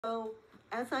So,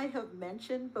 as I have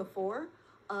mentioned before,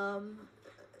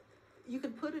 you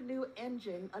can put a new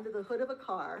engine under the hood of a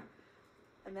car,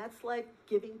 and that's like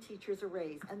giving teachers a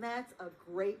raise, and that's a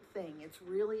great thing. It's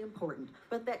really important.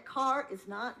 But that car is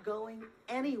not going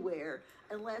anywhere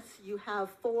unless you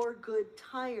have 4 good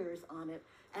tires on it,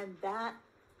 and that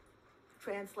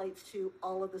translates to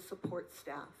all of the support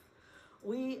staff.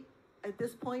 We, at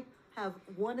this point, have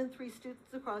 1 in 3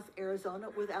 students across Arizona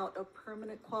without a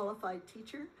permanent qualified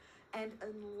teacher, and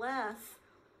unless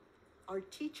our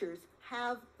teachers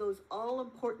have those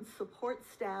all-important support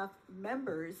staff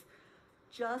members,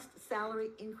 just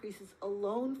salary increases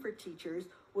alone for teachers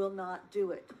will not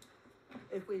do it.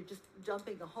 If we're just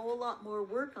dumping a whole lot more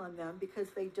work on them because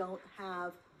they don't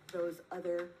have those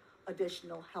other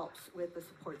additional helps with the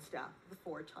support staff, the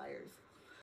 4 tires.